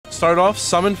start off,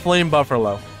 summon Flame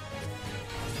Buffalo.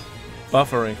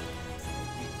 Buffering.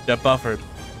 Get buffered.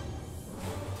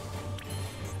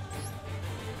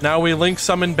 Now we link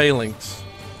summon Baylings.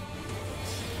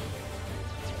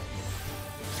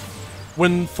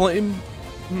 When Flame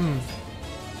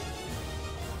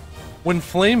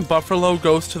Buffalo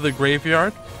goes to the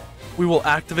graveyard, we will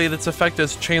activate its effect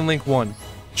as Chainlink 1.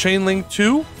 Chainlink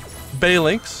 2,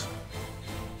 Baylings.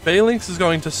 Baylings is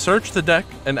going to search the deck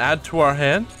and add to our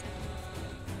hand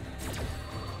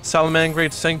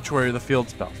Salamangreat Sanctuary, the field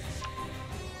spell.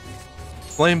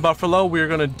 Flame Buffalo, we are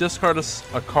going to discard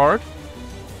a card.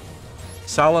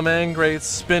 Salamangreat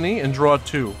Spinny and draw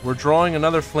 2. We're drawing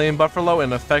another Flame Buffalo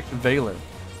and effect Veiler.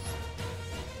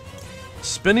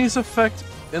 Spinny's effect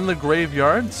in the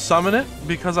graveyard, summon it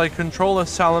because I control a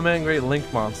Salamangreat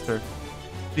Link monster.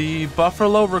 The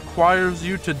Buffalo requires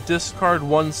you to discard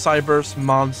one Cyberse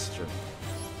monster.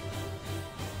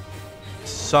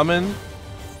 Summon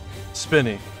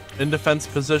Spinny in defense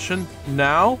position.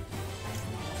 Now,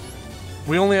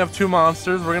 we only have 2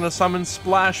 monsters. We're going to summon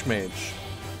Splash Mage.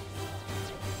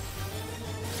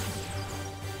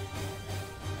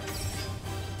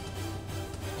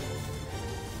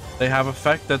 They have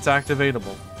effect that's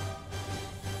activatable.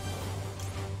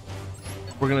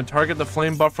 We're going to target the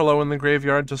Flame Buffalo in the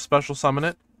graveyard to special summon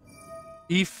it.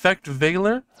 Effect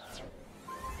Veiler.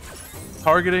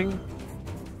 Targeting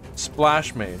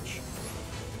Splash Mage.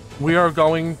 We are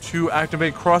going to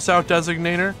activate Crossout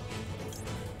Designator.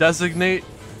 Designate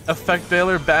Effect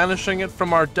Veiler, banishing it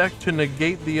from our deck to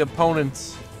negate the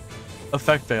opponent's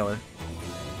Effect Veiler.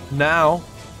 Now,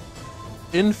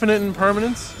 Infinite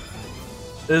Impermanence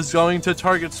is going to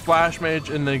target Splash Mage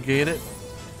and negate it.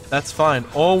 That's fine.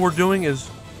 All we're doing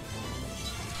is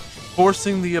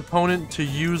forcing the opponent to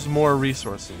use more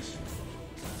resources.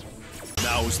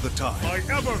 Now's the time. My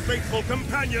ever-faithful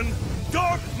companion,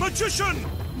 Dark Magician!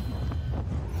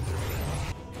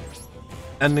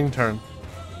 Ending turn.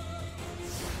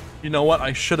 You know what?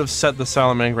 I should have set the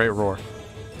Salamangreat Roar.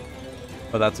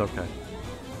 But that's okay.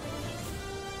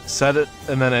 Set it,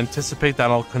 and then anticipate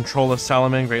that I'll control a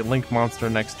Salamangreat Link monster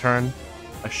next turn.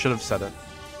 I should have set it.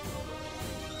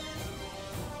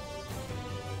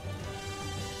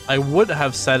 I would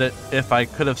have set it if I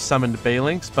could have summoned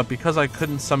Baylings, but because I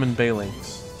couldn't summon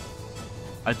Baylings,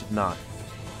 I did not.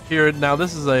 Here, now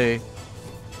this is a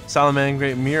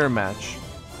Salamangreat mirror match.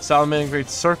 Salamangreat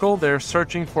Circle, they're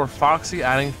searching for Foxy,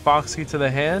 adding Foxy to the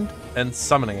hand, and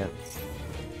summoning it.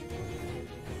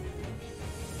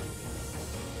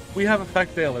 We have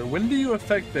Effect Veiler. When do you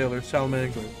Effect Veiler,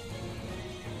 Salamangreat?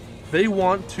 They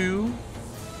want to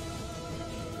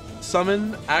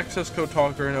summon Access Code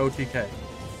Talker and OTK.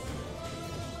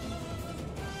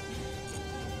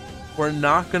 We're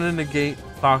not going to negate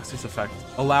Foxy's effect.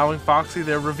 Allowing Foxy,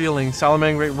 they're revealing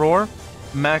Salamangreat Roar,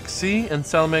 Maxi, and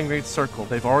Salamangreat Circle.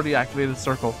 They've already activated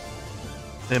Circle.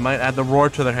 They might add the Roar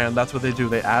to their hand. That's what they do.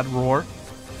 They add Roar.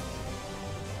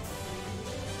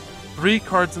 3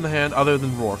 cards in the hand other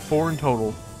than Roar. 4 in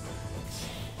total.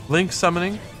 Link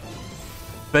summoning.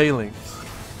 Baylings.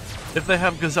 If they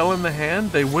have Gazelle in the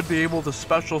hand, they would be able to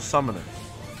special summon it.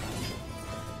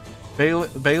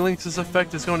 Baylings'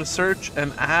 effect is going to search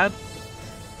and add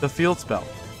the field spell.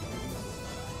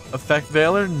 Effect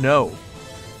Veiler? No.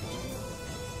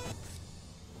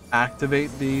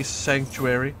 Activate the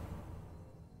Sanctuary.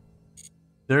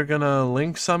 They're gonna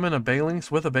Link summon a Baylings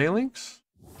with a Baylings?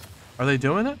 Are they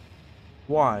doing it?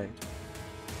 Why?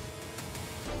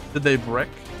 Did they brick?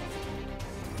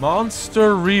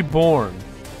 Monster Reborn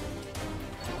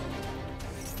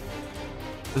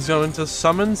is going to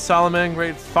summon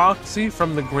Salamangreat Foxy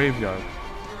from the graveyard.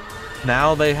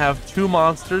 Now they have 2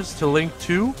 monsters to link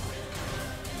to.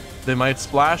 They might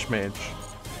Splash Mage.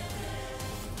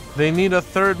 They need a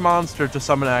 3rd monster to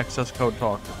summon Access Code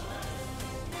Talker.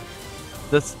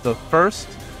 This is the first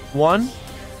 1,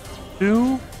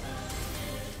 2,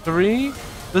 3.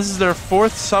 This is their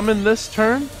 4th summon this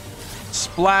turn.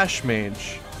 Splash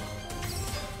Mage.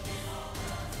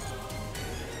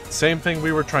 Same thing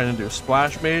we were trying to do.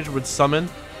 Splash Mage would summon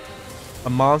a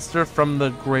monster from the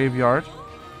graveyard,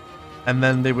 and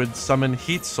then they would summon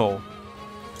Heat Soul.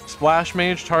 Splash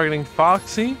Mage targeting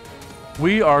Foxy.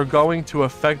 We are going to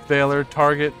Effect Veiler,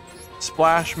 target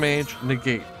Splash Mage,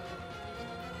 negate.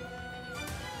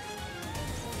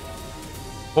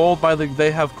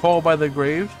 They have Call by the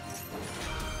Grave.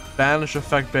 Banish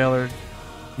Effect Veiler,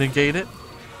 negate it.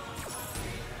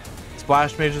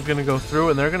 Splash Mage is going to go through,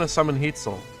 and they're going to summon Heat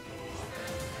Soul.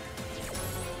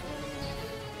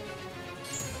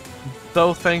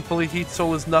 Though thankfully Heat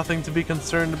Soul is nothing to be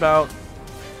concerned about,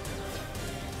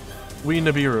 we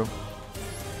Nibiru.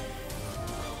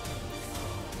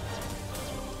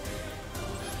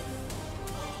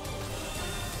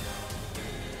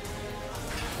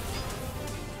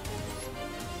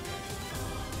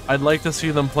 I'd like to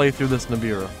see them play through this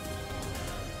Nibiru.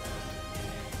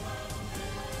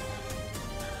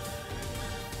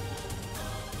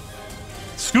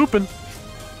 Scooping.